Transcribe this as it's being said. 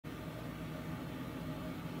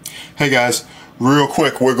Hey guys, real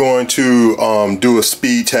quick, we're going to do a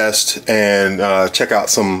speed test and check out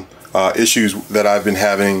some issues that I've been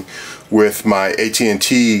having with my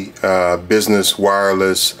AT&T business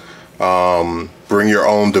wireless bring your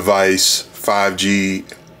own device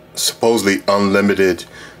 5G supposedly unlimited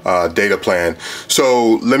data plan.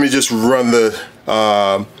 So let me just run the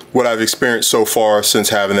what I've experienced so far since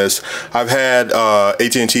having this. I've had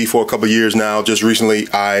AT&T for a couple of years now. Just recently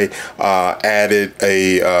I added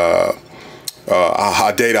a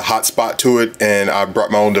data hotspot to it, and I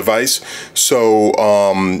brought my own device. So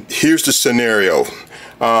here's the scenario.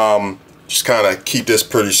 Just kind of keep this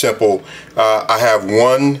pretty simple. I have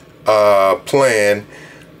one plan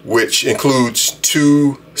which includes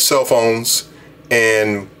 2 cell phones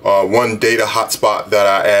and one data hotspot that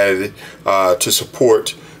I added to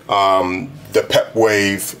support the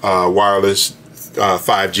Pepwave wireless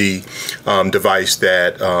 5G device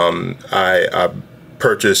that I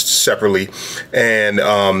purchased separately, and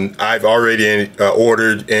I've already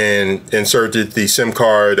ordered and inserted the SIM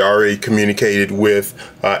card, already communicated with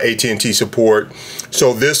AT&T support.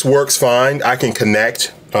 So this works fine. I can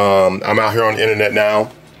connect. I'm out here on the internet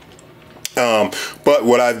now. But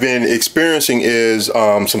what I've been experiencing is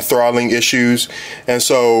some throttling issues, and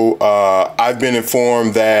so I've been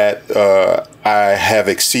informed that I have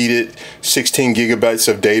exceeded 16 gigabytes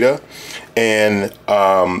of data, and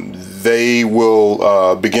they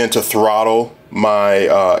will begin to throttle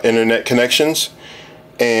my internet connections.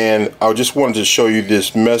 And I just wanted to show you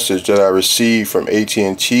this message that I received from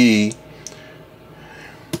AT&T.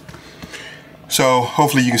 So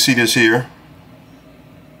hopefully you can see this here.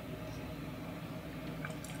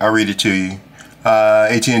 I'll read it to you.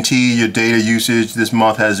 AT&T, your data usage this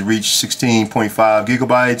month has reached 16.5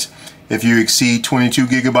 gigabytes. If you exceed 22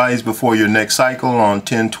 gigabytes before your next cycle on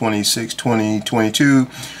 10/26/2022,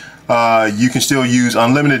 you can still use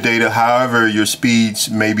unlimited data. However, your speeds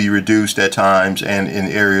may be reduced at times, and in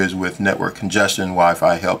areas with network congestion,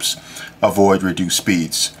 Wi-Fi helps avoid reduced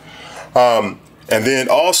speeds. And then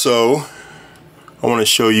also, I want to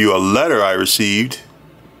show you a letter I received.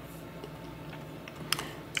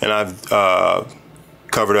 And I've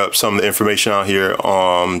covered up some of the information out here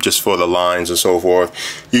just for the lines and so forth.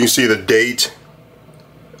 You can see the date,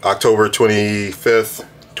 October 25th,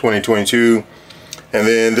 2022. And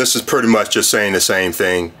then this is pretty much just saying the same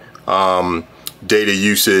thing. Data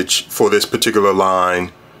usage for this particular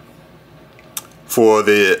line. For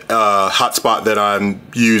the hotspot that I'm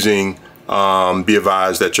using, be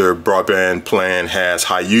advised that your broadband plan has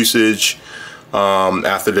high usage.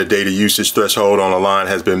 After the data usage threshold on a line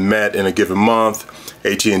has been met in a given month,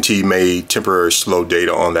 AT&T may temporarily slow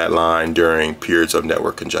data on that line during periods of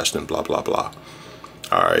network congestion, blah, blah, blah.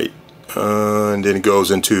 All right. And then it goes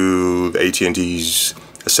into the AT&T's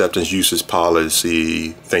acceptance usage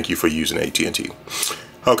policy. Thank you for using AT&T.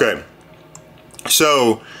 Okay.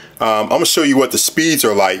 So I'm going to show you what the speeds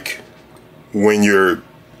are like when you're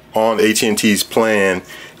on AT&T's plan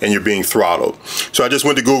and you're being throttled. So I just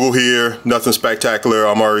went to Google here, nothing spectacular.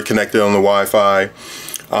 I'm already connected on the Wi-Fi.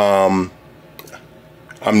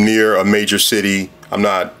 I'm near a major city. I'm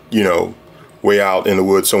not, you know, way out in the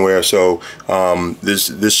woods somewhere. So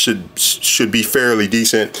this should be fairly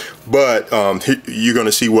decent, but you're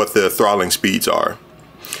gonna see what the throttling speeds are.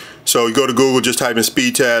 So you go to Google, just type in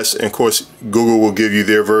speed test, and of course Google will give you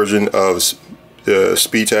their version of the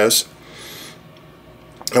speed test.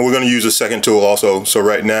 And we're going to use a second tool also. So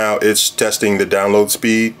right now it's testing the download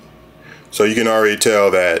speed. So you can already tell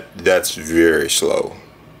that that's very slow.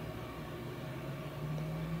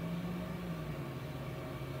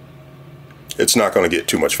 It's not going to get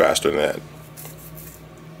too much faster than that.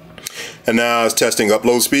 And now it's testing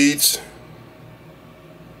upload speeds.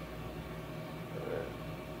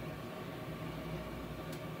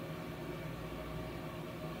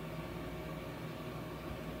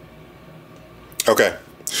 Okay.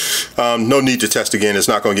 No need to test again. It's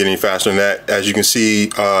not going to get any faster than that. As you can see,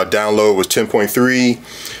 download was 10.3,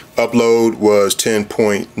 upload was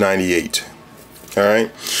 10.98. All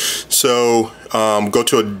right. So go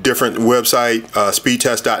to a different website,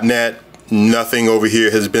 speedtest.net. Nothing over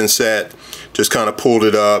here has been set. Just kind of pulled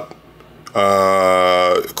it up.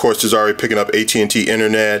 Of course, it's already picking up AT&T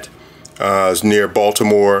internet. It's near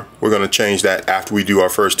Baltimore. We're going to change that after we do our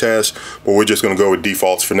first test, but we're just going to go with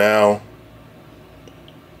defaults for now.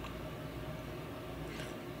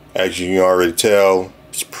 As you can already tell,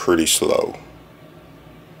 it's pretty slow.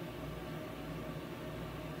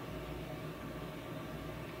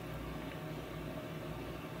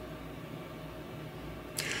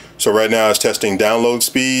 So right now it's testing download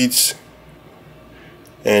speeds,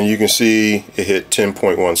 and you can see it hit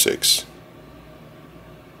 10.16.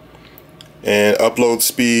 And upload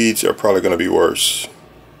speeds are probably going to be worse.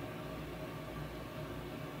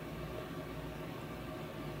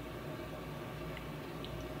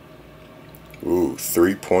 Ooh,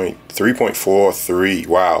 3.43.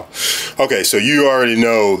 Wow. Okay, so you already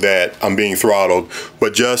know that I'm being throttled,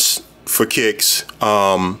 but just for kicks,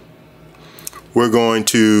 we're going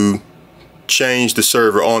to change the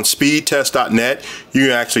server on speedtest.net. You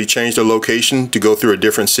can actually change the location to go through a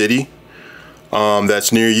different city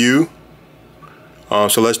that's near you.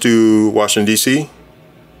 So let's do Washington, D.C.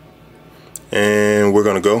 And we're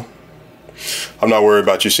going to go. I'm not worried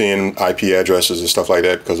about you seeing IP addresses and stuff like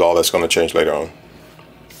that because all that's going to change later on.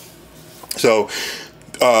 So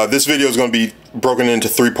this video is going to be broken into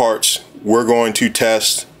 3 parts. We're going to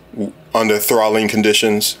test under throttling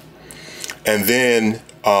conditions, and then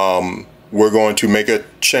we're going to make a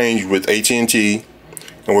change with AT&T,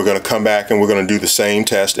 and we're going to come back and we're going to do the same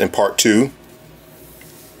test in part 2.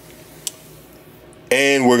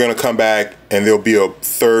 And we're going to come back and there'll be a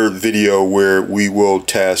 3rd video where we will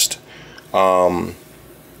test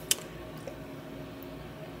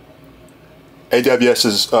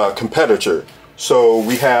AWS's competitor. So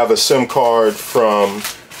we have a SIM card from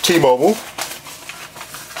T-Mobile,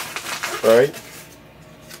 right?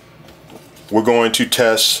 We're going to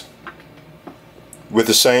test with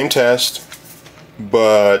the same test,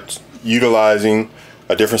 but utilizing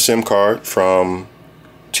a different SIM card from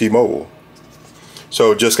T-Mobile.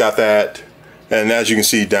 So just got that, and as you can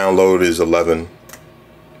see, download is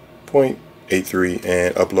 11.83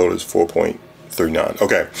 and upload is 4.39.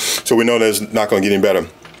 Okay, so we know that's not going to get any better.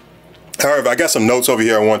 However, I got some notes over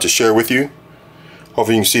here I want to share with you.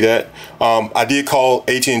 Hopefully you can see that. I did call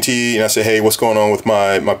AT&T and I said, hey, what's going on with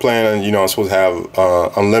my plan? And, you know, I'm supposed to have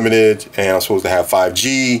unlimited and I'm supposed to have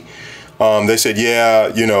 5G. They said, yeah,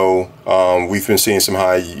 you know, we've been seeing some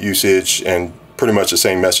high usage, and pretty much the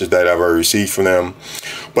same message that I've already received from them.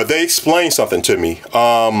 But they explained something to me.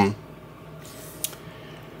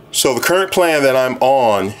 So the current plan that I'm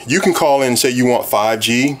on, you can call in and say you want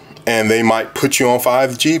 5G, and they might put you on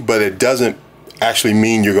 5G, but it doesn't actually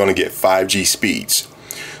mean you're going to get 5G speeds.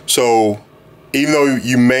 So even though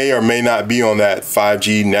you may or may not be on that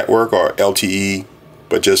 5G network or LTE,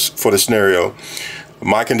 but just for the scenario,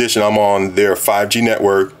 my condition, I'm on their 5G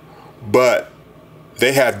network, but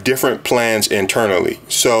they have different plans internally.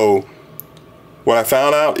 So what I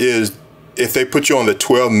found out is if they put you on the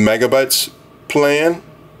 12 megabytes plan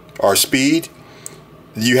or speed,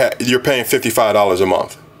 you're paying $55 a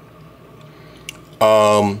month.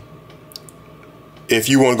 If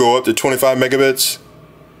you want to go up to 25 megabits,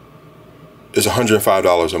 it's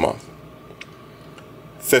 $105 a month.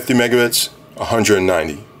 50 megabits,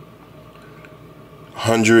 $190.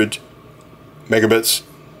 100 megabits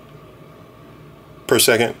per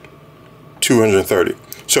second, $230.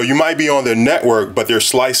 So you might be on their network, but they're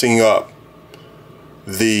slicing up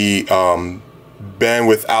the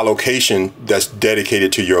bandwidth allocation that's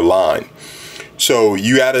dedicated to your line. So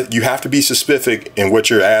you have to be specific in what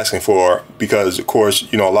you're asking for, because of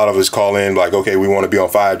course, you know, a lot of us call in like, okay, we want to be on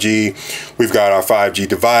 5G. We've got our 5G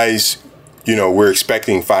device. You know, we're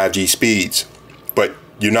expecting 5G speeds, but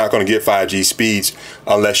you're not going to get 5G speeds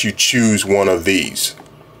unless you choose one of these.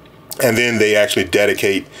 And then they actually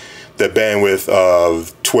dedicate the bandwidth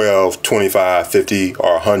of 12, 25, 50,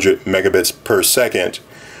 or 100 megabits per second,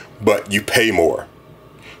 but you pay more.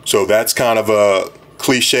 So that's kind of a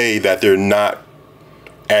cliche that they're not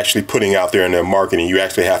actually putting out there in their marketing. You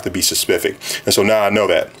actually have to be specific. And so now I know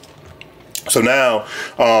that. So now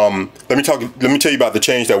let me tell you about the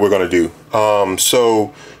change that we're going to do.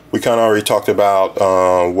 So we kind of already talked about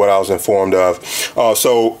what I was informed of.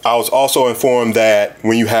 So I was also informed that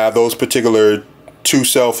when you have those particular 2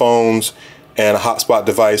 cell phones and a hotspot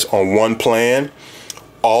device on one plan,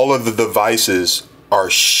 all of the devices are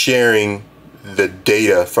sharing the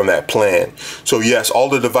data from that plan. So yes, all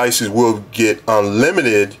the devices will get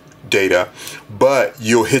unlimited data, but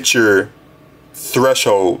you'll hit your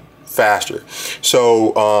threshold faster.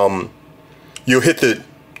 So you'll hit the,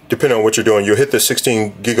 depending on what you're doing, you'll hit the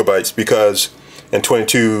 16 gigabytes because, and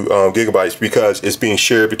 22 gigabytes because it's being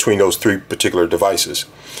shared between those 3 particular devices.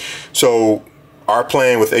 So our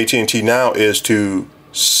plan with AT&T now is to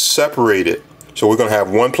separate it. So we're going to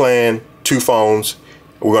have one plan, 2 phones.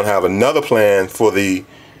 We're going to have another plan for the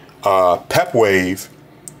Pepwave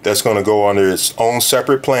that's going to go under its own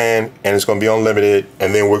separate plan, and it's going to be unlimited.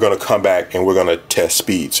 And then we're going to come back and we're going to test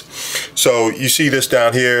speeds. So you see this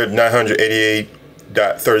down here, 988.37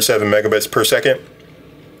 megabits per second.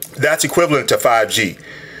 That's equivalent to 5G.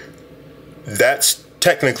 That's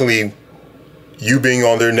technically you being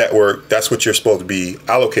on their network. That's what you're supposed to be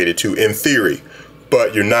allocated to in theory.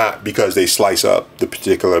 but you're not, because they slice up the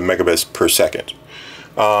particular megabits per second.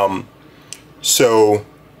 So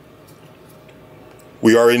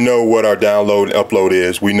we already know what our download and upload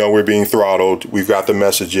is. We know we're being throttled. We've got the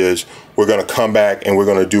messages. We're going to come back and we're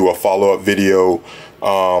going to do a follow-up video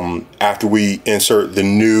after we insert the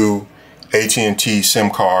new AT&T SIM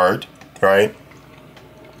card, right?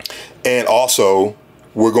 And also,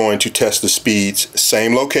 we're going to test the speeds,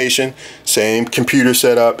 same location, same computer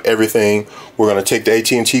setup, everything. We're going to take the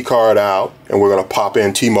AT&T card out and we're going to pop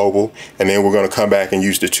in T-Mobile, and then we're going to come back and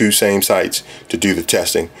use the two same sites to do the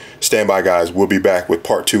testing. Stand by, guys. We'll be back with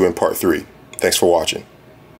part 2 and part 3. Thanks for watching.